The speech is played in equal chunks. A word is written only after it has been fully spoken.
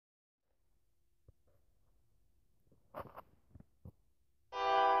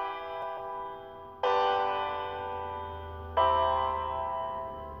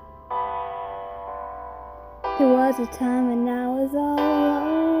was a time when I was all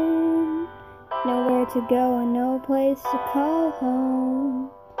alone, nowhere to go and no place to call home.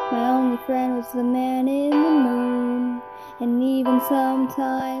 My only friend was the man in the moon, and even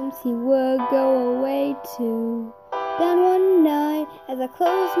sometimes he would go away too. Then one night, as I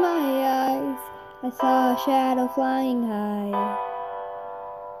closed my eyes, I saw a shadow flying high.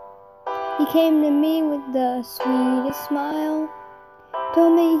 He came to me with the sweetest smile,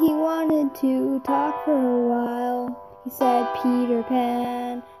 told me he wanted to talk for a while. He said, "Peter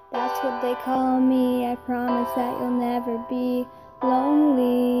Pan, that's what they call me. I promise that you'll never be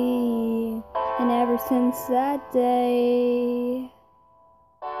lonely." And ever since that day,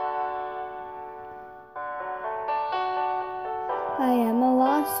 I am a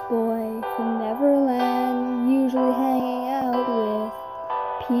lost boy from Neverland, usually hanging out with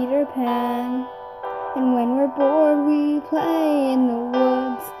Peter Pan. And when we're bored, we play in the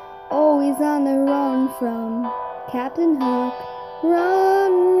woods, always on the run from Captain Hook.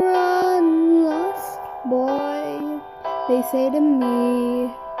 Run, run, lost boy, they say to me,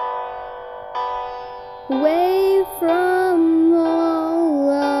 away from all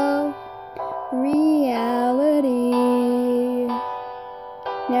of reality.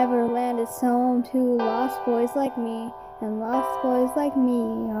 Neverland is home to lost boys like me, and lost boys like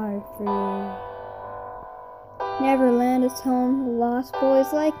me are free. Neverland is home to lost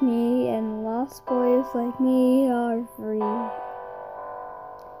boys like me, and lost boys like me are free.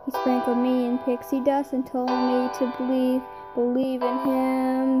 He sprinkled me in pixie dust and told me to believe in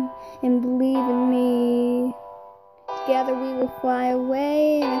him and believe in me. Together we will fly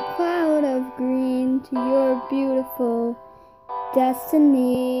away in a cloud of green to your beautiful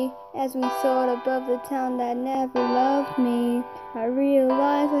destiny. As we soared above the town that never loved me, I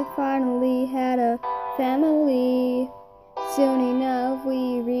realized I finally had a family. Soon enough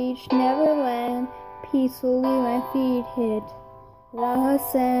we reached Neverland. Peacefully my feet hit the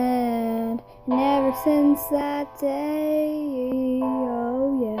sand. And ever since that day,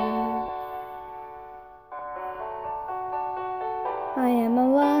 oh yeah, I am a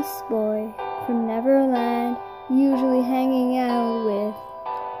lost boy from Neverland, usually hanging out with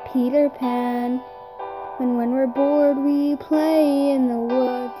Peter Pan. And when we're bored, we play in the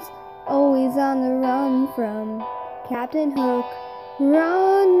woods, always on the run from Captain Hook.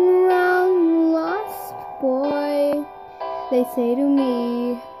 Run, run, lost boy, they say to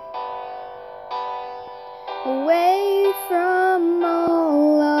me, away from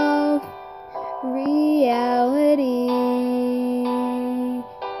all of reality.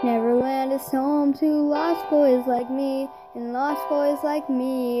 Neverland is home to lost boys like me, and lost boys like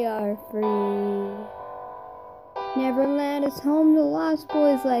me are free. Neverland is home to lost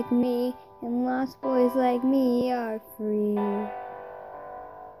boys like me, and lost boys like me are free.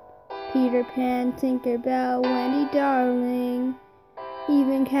 Peter Pan, Tinker Bell, Wendy darling,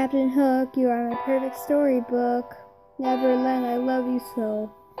 even Captain Hook, you are my perfect storybook. Neverland, I love you so.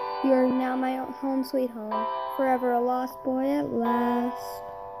 You are now my home sweet home, forever a lost boy at last.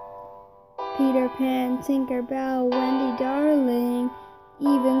 Peter Pan, Tinker Bell, Wendy darling,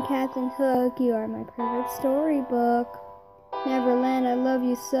 even Captain Hook, you are my perfect storybook. Neverland, I love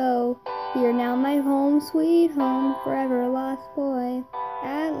you so. You're now my home, sweet home, forever a lost boy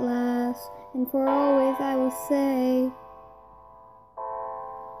at last. And for always I will say,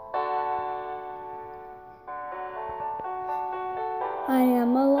 I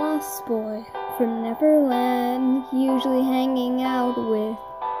am a lost boy from Neverland, usually hanging out with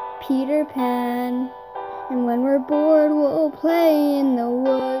Peter Pan. And when we're bored, we'll play in the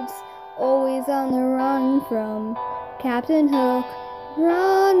woods, always on the run from Captain Hook.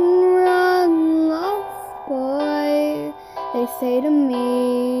 Run, run, lost boy, they say to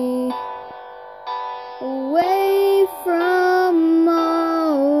me, away from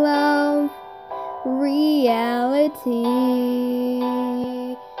all of reality.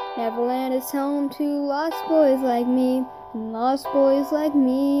 Neverland is home to lost boys like me, and lost boys like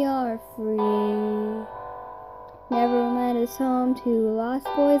me are free. Neverland is home to lost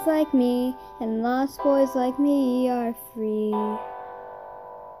boys like me, and lost boys like me are free.